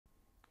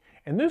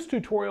In this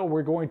tutorial,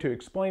 we're going to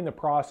explain the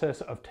process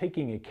of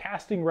taking a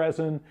casting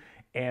resin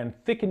and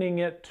thickening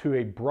it to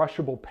a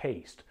brushable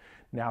paste.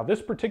 Now,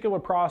 this particular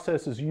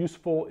process is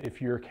useful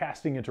if you're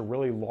casting into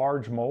really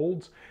large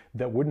molds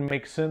that wouldn't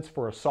make sense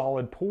for a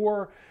solid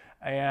pour,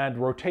 and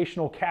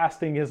rotational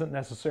casting isn't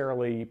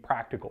necessarily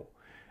practical.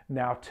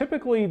 Now,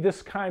 typically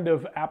this kind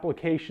of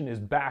application is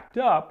backed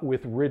up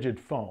with rigid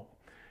foam.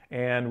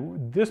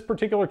 And this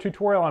particular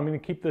tutorial, I'm going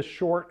to keep this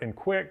short and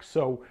quick,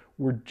 so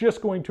we're just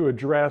going to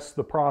address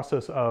the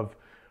process of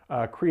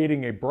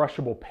creating a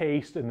brushable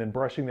paste and then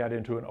brushing that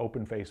into an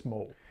open face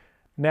mold.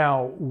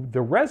 Now,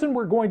 the resin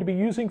we're going to be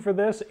using for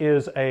this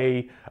is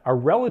a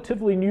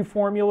relatively new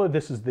formula.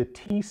 This is the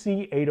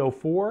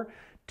TC804.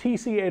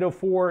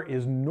 TC804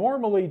 is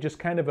normally just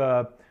kind of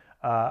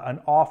an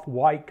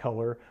off-white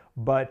color,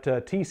 but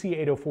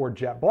TC804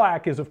 Jet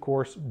Black is, of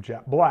course,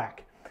 jet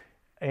black.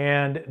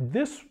 And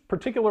this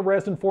particular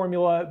resin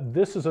formula,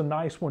 this is a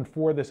nice one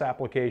for this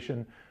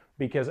application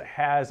because it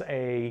has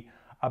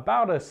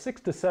about a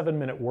 6 to 7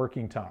 minute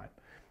working time.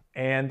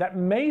 And that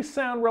may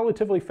sound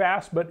relatively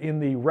fast, but in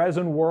the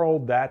resin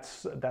world,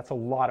 that's a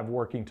lot of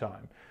working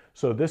time.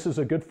 So this is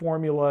a good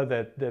formula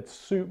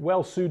that's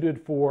well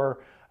suited for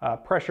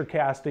pressure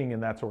casting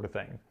and that sort of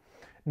thing.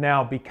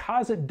 Now,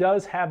 because it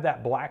does have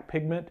that black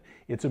pigment,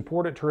 it's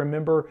important to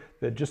remember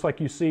that just like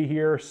you see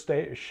here,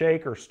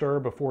 shake or stir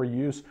before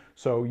use.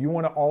 So you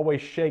want to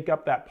always shake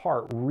up that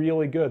part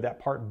really good, that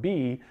part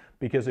B,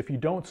 because if you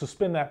don't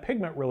suspend that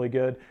pigment really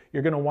good,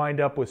 you're going to wind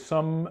up with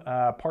some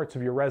parts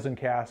of your resin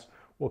cast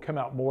will come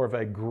out more of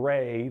a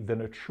gray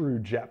than a true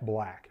jet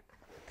black.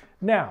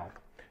 Now,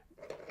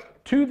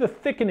 to the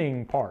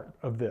thickening part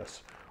of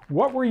this.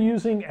 What we're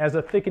using as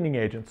a thickening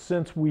agent,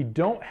 since we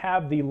don't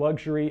have the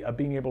luxury of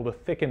being able to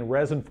thicken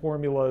resin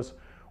formulas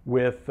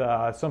with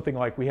something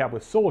like we have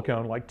with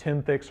silicone, like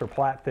tin thicks or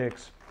plat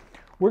thicks,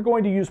 we're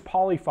going to use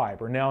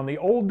PolyFiber. Now, in the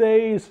old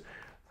days,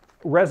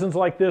 resins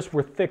like this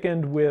were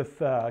thickened with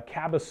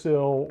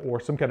Cabasil or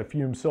some kind of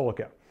fumed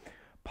silica.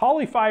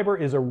 PolyFiber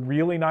is a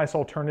really nice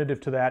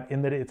alternative to that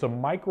in that it's a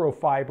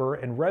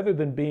microfiber, and rather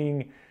than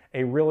being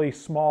a really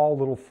small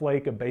little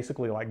flake of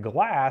basically like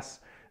glass,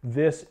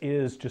 this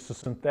is just a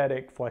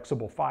synthetic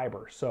flexible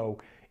fiber. So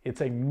it's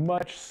a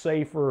much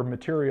safer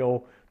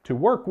material to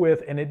work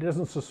with, and it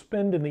doesn't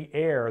suspend in the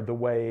air the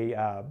way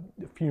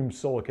fumed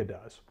silica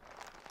does.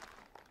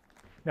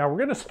 Now we're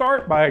going to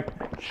start by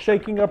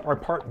shaking up our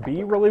part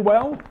B really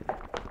well.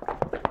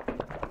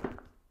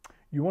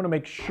 You want to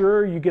make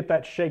sure you get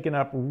that shaken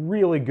up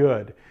really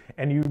good.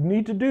 And you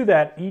need to do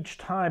that each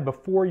time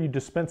before you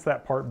dispense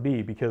that part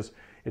B, because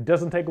it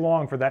doesn't take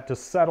long for that to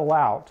settle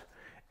out.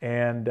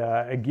 And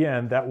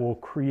again, that will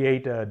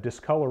create a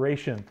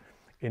discoloration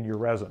in your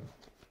resin.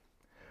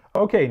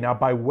 Okay, now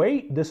by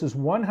weight, this is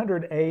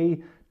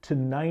 100A to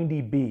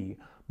 90B,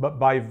 but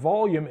by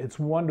volume, it's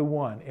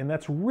 1:1. And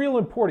that's real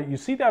important. You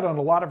see that on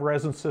a lot of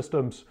resin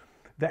systems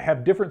that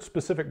have different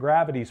specific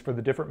gravities for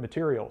the different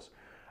materials.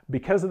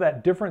 Because of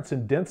that difference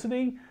in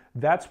density,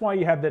 that's why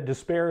you have that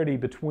disparity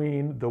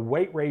between the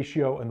weight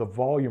ratio and the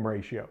volume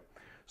ratio.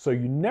 So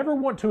you never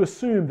want to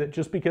assume that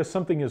just because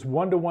something is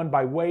 1:1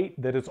 by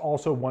weight, that it's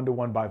also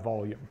 1:1 by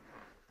volume.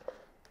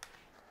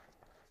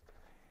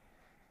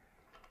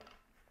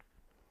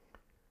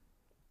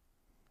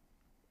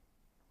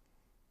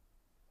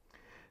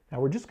 Now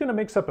we're just going to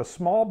mix up a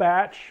small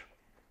batch.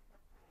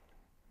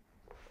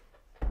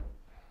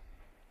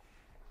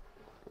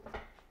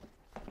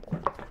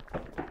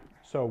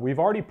 So we've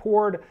already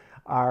poured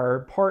our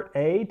part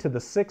A to the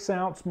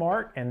 6-ounce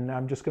mark, and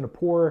I'm just going to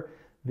pour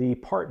the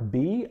part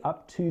B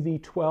up to the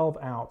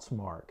 12-ounce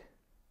mark.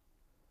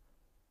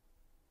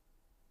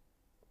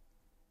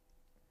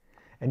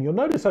 And you'll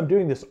notice I'm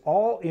doing this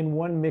all in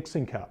one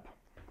mixing cup.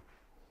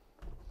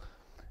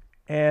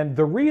 And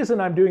the reason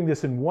I'm doing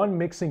this in one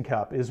mixing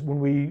cup is when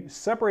we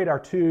separate our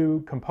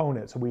two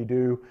components, we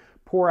do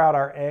pour out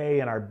our A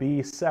and our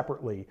B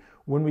separately.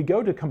 When we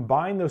go to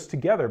combine those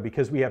together,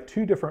 because we have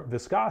two different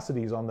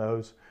viscosities on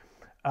those,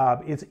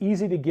 it's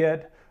easy to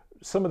get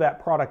some of that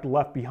product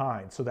left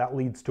behind. So that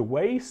leads to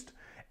waste.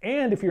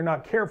 And if you're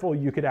not careful,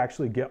 you could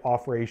actually get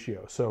off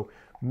ratio. So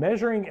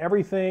measuring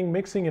everything,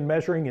 mixing and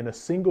measuring in a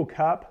single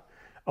cup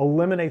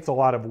eliminates a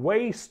lot of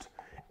waste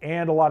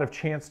and a lot of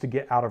chance to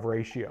get out of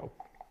ratio.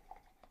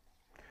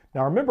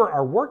 Now remember,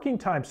 our working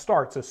time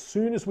starts as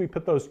soon as we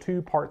put those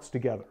two parts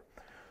together.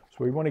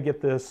 So we want to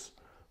get this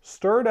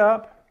stirred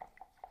up,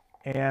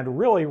 and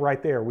really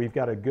right there, we've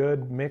got a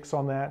good mix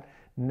on that.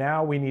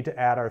 Now we need to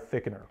add our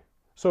thickener.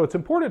 So it's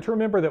important to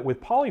remember that with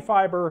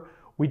PolyFiber,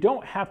 we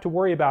don't have to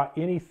worry about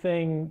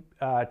anything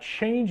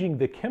changing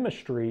the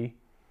chemistry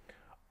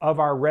of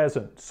our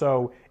resin.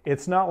 So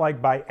it's not like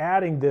by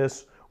adding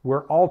this,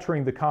 we're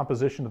altering the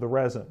composition of the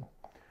resin.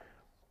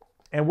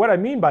 And what I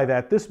mean by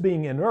that, this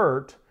being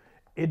inert,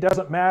 it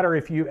doesn't matter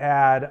if you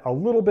add a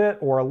little bit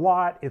or a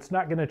lot, it's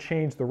not going to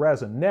change the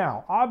resin.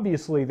 Now,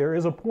 obviously, there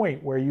is a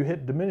point where you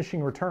hit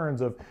diminishing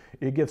returns of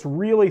it gets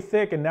really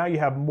thick and now you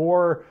have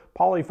more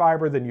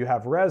PolyFiber than you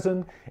have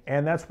resin,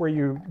 and that's where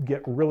you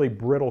get really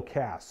brittle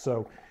casts.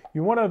 So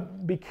You want to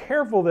be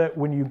careful that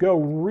when you go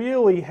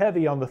really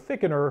heavy on the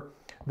thickener,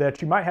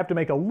 that you might have to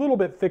make a little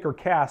bit thicker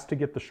cast to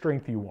get the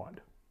strength you want.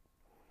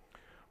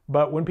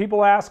 But when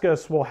people ask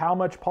us, well, how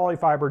much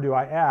polyfiber do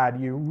I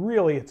add?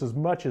 It's as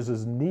much as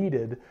is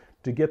needed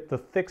to get the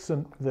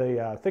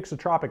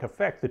thixotropic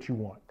effect that you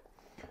want.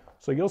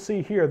 So you'll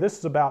see here, this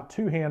is about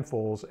 2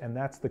 handfuls, and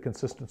that's the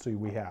consistency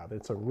we have.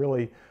 It's a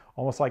really,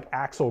 almost like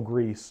axle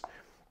grease.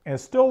 And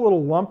it's still a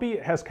little lumpy.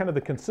 It has kind of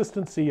the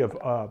consistency of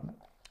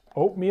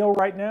oatmeal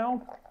right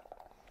now.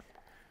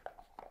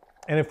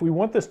 And if we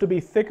want this to be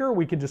thicker,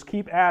 we can just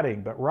keep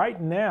adding. But right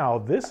now,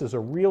 this is a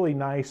really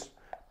nice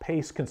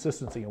paste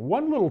consistency. And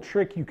one little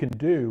trick you can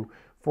do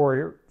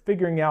for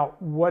figuring out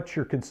what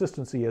your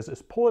consistency is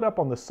pull it up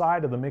on the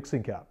side of the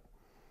mixing cup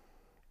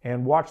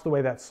and watch the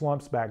way that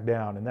slumps back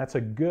down. And that's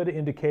a good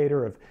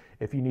indicator of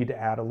if you need to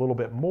add a little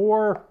bit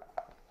more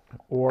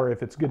or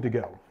if it's good to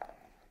go.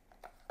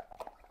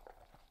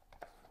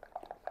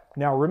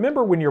 Now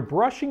remember, when you're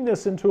brushing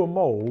this into a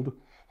mold,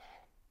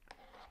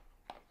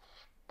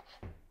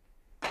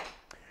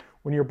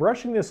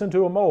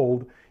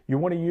 you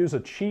want to use a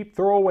cheap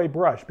throwaway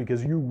brush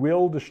because you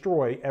will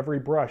destroy every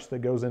brush that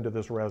goes into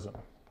this resin.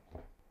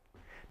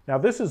 Now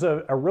this is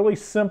a really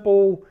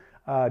simple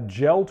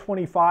gel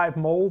 25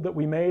 mold that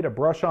we made, a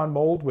brush-on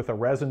mold with a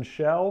resin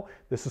shell.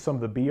 This is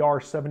some of the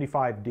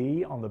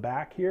BR75D on the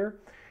back here.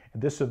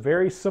 And this is a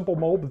very simple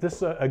mold, but this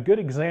is a good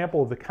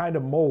example of the kind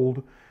of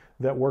mold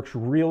that works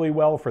really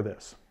well for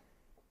this.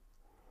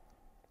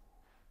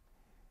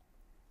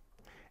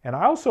 And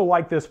I also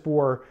like this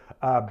for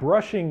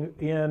brushing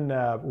in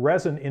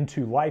resin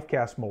into life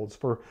cast molds.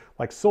 For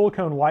like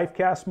silicone life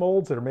cast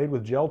molds that are made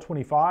with gel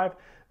 25,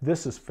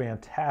 this is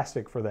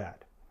fantastic for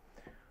that.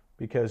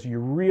 Because you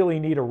really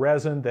need a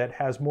resin that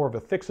has more of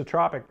a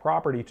thixotropic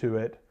property to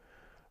it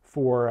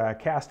for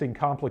casting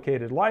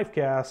complicated life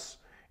casts,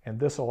 and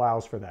this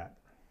allows for that.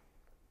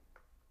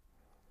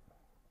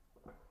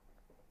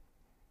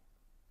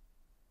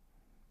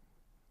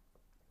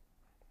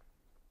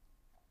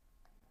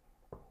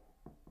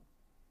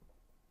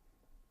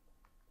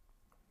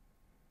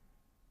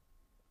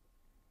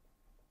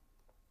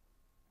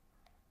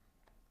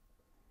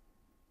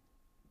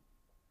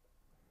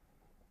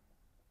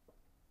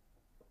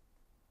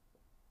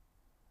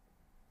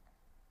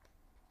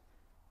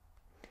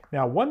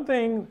 Now, one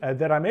thing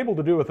that I'm able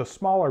to do with a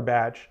smaller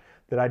batch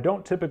that I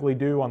don't typically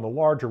do on the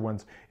larger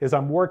ones is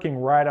I'm working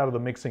right out of the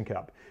mixing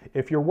cup.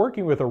 If you're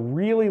working with a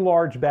really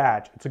large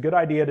batch, it's a good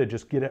idea to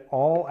just get it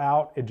all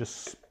out and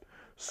just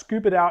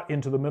scoop it out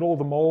into the middle of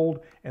the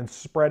mold and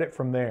spread it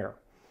from there.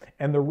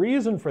 And the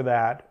reason for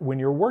that, when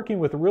you're working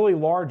with really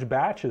large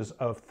batches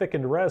of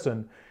thickened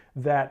resin,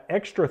 that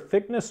extra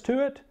thickness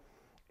to it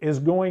is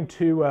going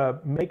to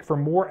make for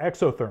more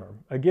exotherm.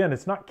 Again,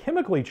 it's not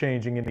chemically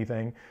changing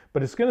anything,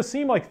 but it's going to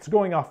seem like it's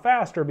going off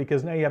faster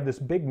because now you have this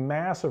big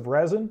mass of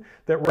resin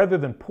that rather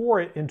than pour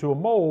it into a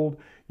mold,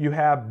 you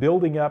have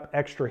building up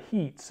extra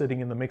heat sitting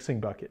in the mixing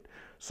bucket.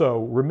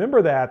 So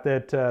remember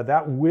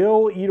that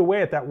will eat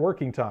away at that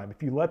working time.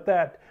 If you let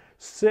that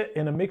sit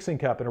in a mixing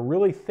cup in a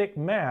really thick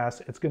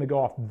mass, it's going to go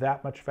off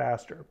that much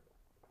faster.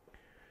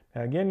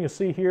 Now again, you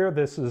see here,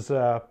 this is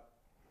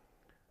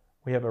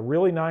we have a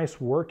really nice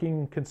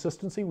working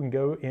consistency. We can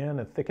go in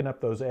and thicken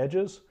up those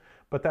edges,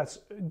 but that's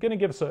going to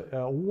give us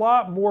a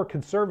lot more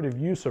conservative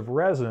use of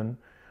resin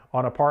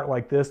on a part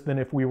like this than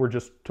if we were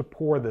just to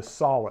pour this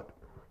solid.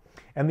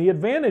 And the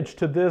advantage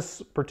to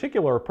this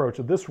particular approach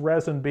of this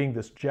resin being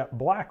this jet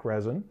black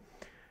resin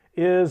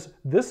is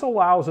this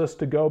allows us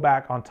to go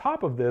back on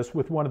top of this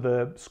with one of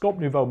the Sculpt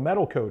Nouveau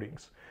metal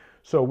coatings.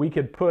 So we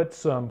could put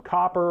some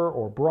copper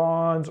or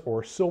bronze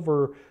or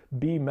silver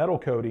B metal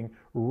coating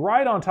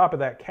right on top of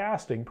that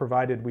casting,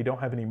 provided we don't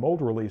have any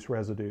mold release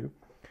residue,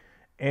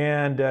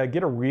 and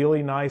get a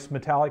really nice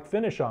metallic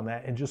finish on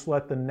that and just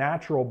let the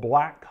natural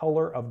black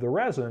color of the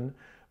resin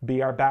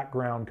be our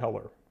background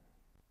color.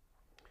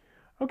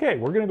 Okay,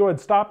 we're going to go ahead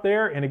and stop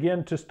there. And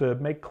again, just to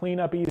make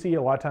cleanup easy,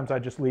 a lot of times I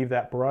just leave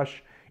that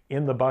brush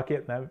in the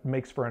bucket, and that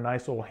makes for a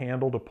nice little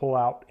handle to pull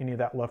out any of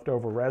that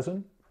leftover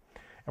resin.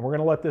 And we're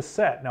going to let this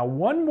set. Now,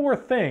 one more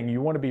thing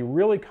you want to be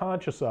really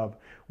conscious of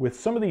with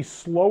some of these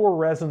slower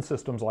resin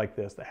systems like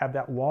this that have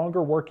that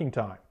longer working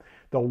time.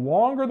 The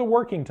longer the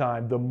working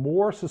time, the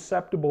more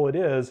susceptible it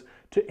is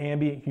to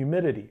ambient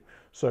humidity.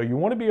 So you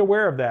want to be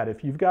aware of that.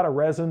 If you've got a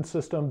resin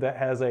system that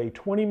has a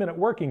 20-minute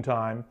working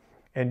time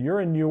and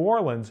you're in New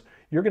Orleans,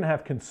 you're going to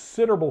have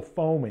considerable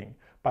foaming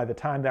by the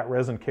time that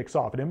resin kicks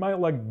off. And it might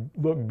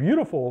look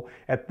beautiful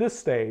at this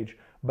stage,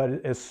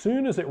 but as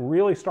soon as it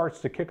really starts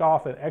to kick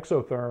off an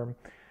exotherm,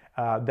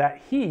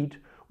 that heat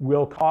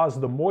will cause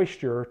the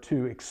moisture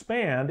to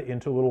expand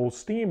into little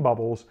steam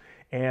bubbles,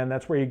 and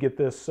that's where you get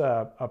this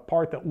a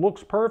part that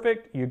looks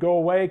perfect. You go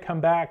away, come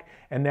back,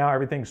 and now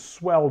everything's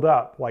swelled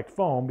up like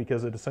foam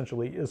because it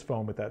essentially is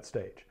foam at that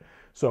stage.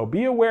 So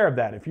be aware of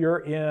that. If you're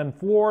in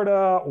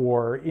Florida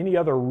or any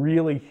other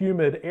really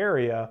humid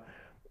area,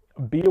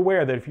 be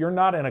aware that if you're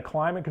not in a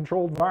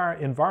climate-controlled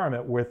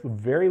environment with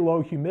very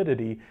low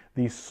humidity,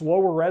 these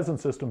slower resin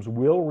systems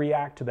will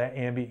react to that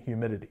ambient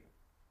humidity.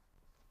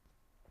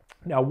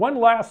 Now, one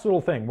last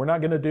little thing we're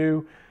not going to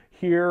do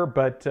here,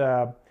 but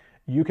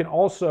you can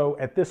also,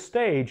 at this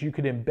stage, you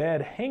could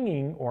embed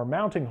hanging or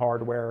mounting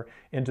hardware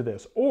into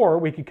this, or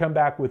we could come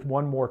back with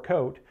one more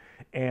coat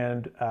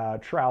and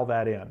trowel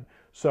that in.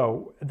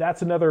 So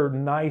that's another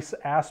nice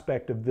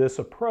aspect of this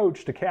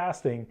approach to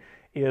casting,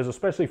 is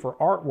especially for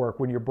artwork,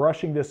 when you're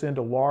brushing this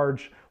into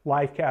large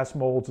life cast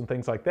molds and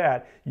things like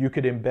that, you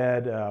could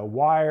embed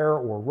wire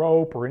or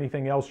rope or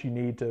anything else you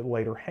need to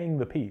later hang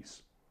the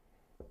piece.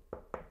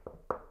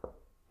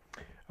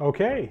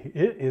 Okay,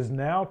 it is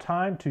now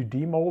time to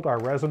demold our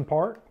resin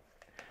part.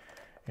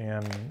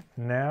 And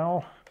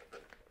now,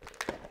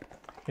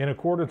 in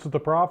accordance with the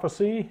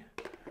prophecy,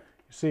 you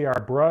see our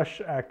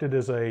brush acted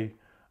as a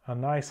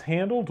nice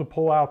handle to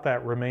pull out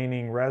that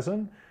remaining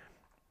resin.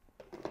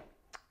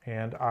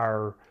 And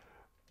our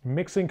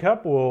mixing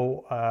cup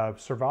will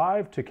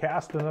survive to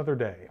cast another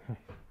day.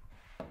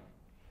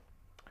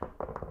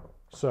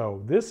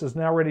 So this is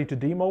now ready to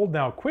demold.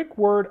 Now, a quick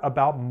word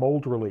about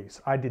mold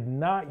release. I did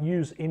not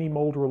use any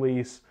mold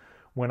release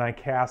when I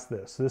cast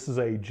this. This is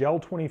a Gel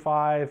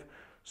 25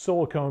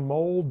 silicone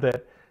mold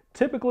that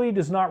typically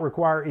does not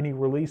require any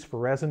release for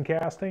resin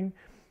casting.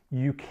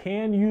 You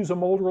can use a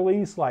mold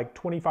release like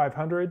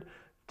 2500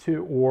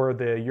 or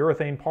the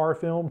urethane par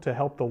film to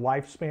help the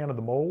lifespan of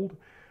the mold.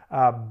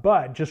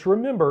 But just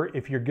remember,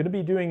 if you're going to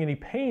be doing any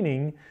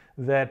painting,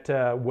 that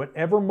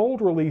whatever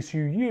mold release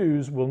you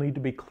use will need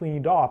to be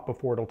cleaned off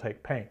before it'll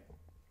take paint.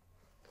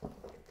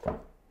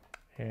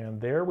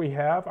 And there we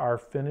have our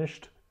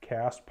finished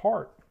cast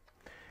part.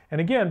 And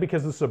again,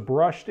 because this is a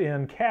brushed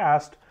in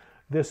cast,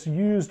 this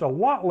used a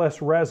lot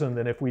less resin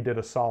than if we did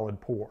a solid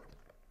pour.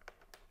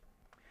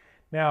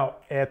 Now,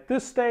 at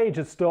this stage,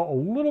 it's still a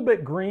little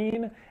bit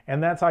green,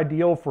 and that's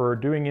ideal for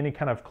doing any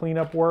kind of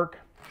cleanup work.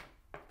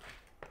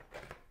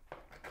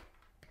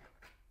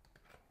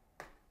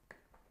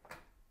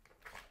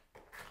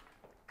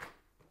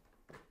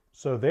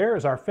 So there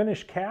is our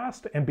finished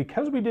cast, and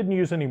because we didn't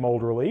use any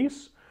mold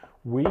release,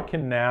 we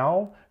can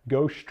now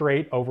go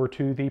straight over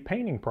to the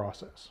painting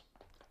process.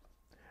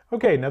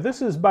 Okay, now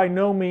this is by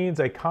no means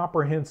a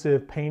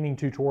comprehensive painting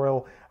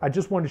tutorial. I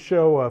just want to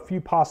show a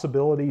few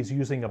possibilities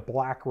using a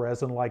black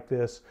resin like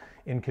this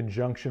in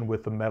conjunction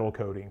with the metal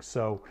coating.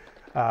 So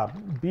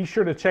be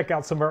sure to check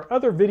out some of our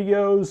other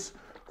videos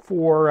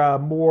for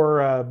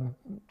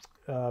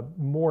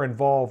more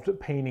involved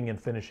painting and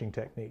finishing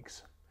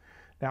techniques.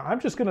 Now I'm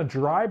just going to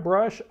dry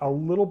brush a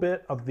little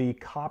bit of the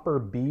copper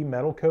B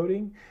metal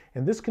coating,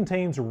 and this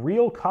contains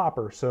real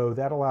copper, so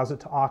that allows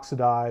it to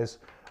oxidize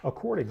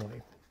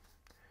accordingly.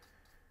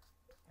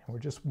 We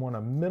just want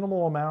a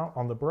minimal amount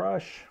on the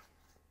brush.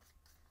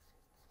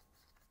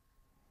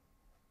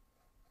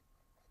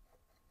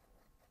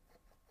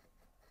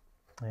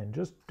 And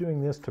just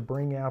doing this to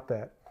bring out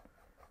the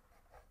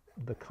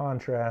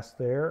contrast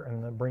there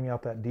and then bring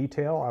out that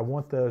detail. I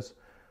want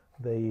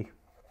the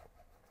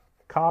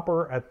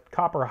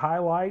copper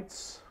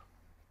highlights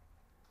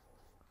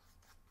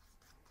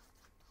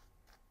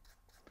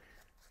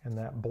and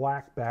that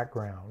black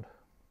background.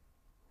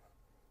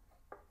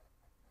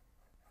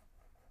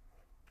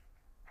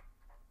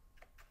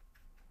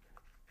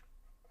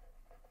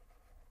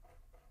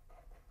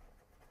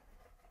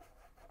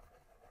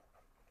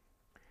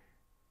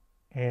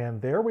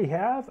 And there we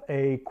have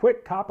a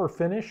quick copper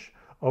finish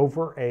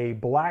over a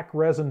black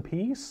resin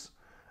piece,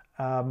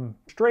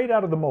 straight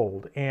out of the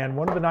mold. And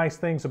one of the nice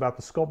things about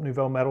the Sculpt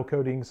Nouveau metal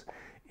coatings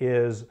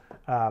is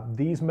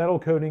these metal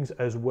coatings,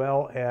 as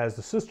well as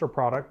the sister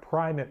product,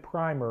 Prime It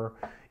Primer,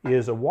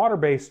 is a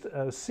water-based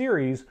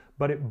series,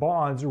 but it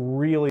bonds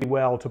really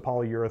well to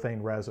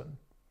polyurethane resin.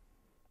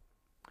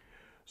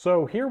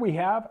 So here we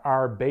have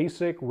our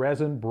basic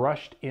resin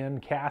brushed in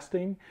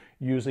casting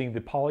using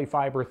the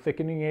PolyFiber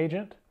thickening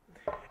agent.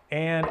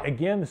 And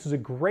again, this is a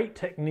great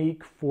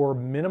technique for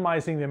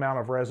minimizing the amount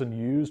of resin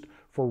used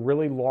for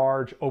really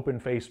large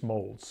open-faced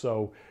molds.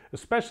 So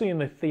especially in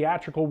the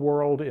theatrical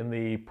world, in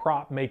the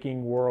prop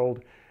making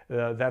world,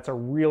 that's a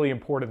really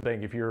important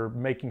thing. If you're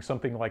making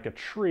something like a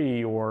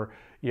tree or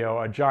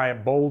a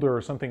giant boulder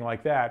or something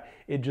like that,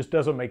 it just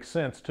doesn't make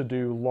sense to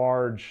do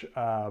large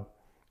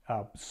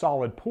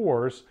solid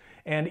pours.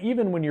 And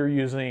even when you're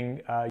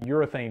using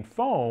urethane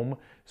foam,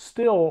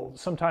 still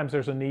sometimes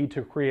there's a need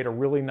to create a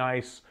really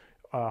nice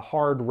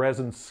hard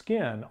resin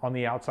skin on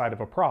the outside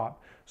of a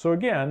prop. So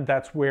again,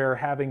 that's where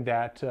having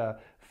that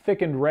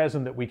thickened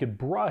resin that we could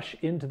brush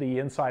into the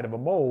inside of a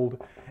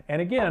mold.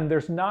 And again,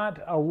 there's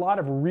not a lot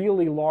of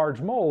really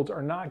large molds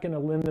are not going to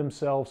lend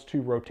themselves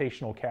to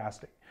rotational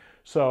casting.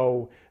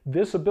 So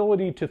this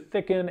ability to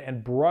thicken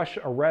and brush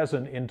a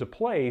resin into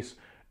place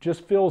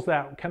just fills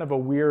that kind of a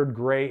weird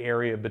gray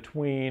area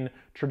between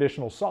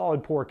traditional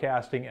solid pour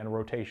casting and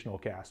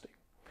rotational casting.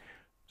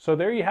 So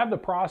there you have the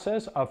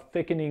process of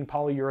thickening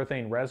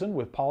polyurethane resin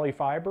with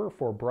PolyFiber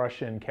for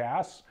brush-in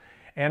casts.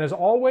 And as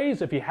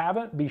always, if you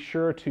haven't, be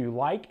sure to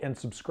like and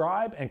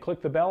subscribe and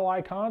click the bell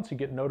icon so you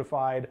get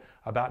notified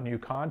about new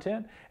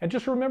content. And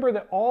just remember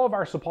that all of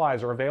our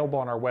supplies are available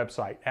on our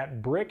website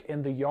at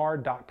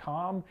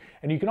brickintheyard.com.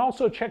 And you can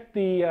also check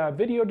the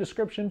video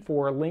description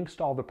for links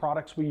to all the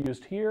products we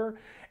used here,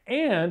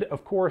 and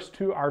of course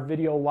to our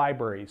video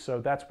library.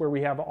 So that's where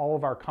we have all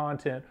of our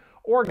content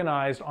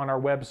organized on our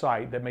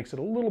website that makes it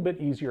a little bit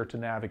easier to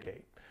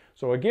navigate.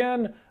 So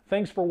again,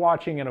 thanks for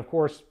watching, and of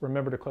course,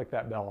 remember to click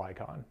that bell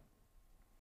icon.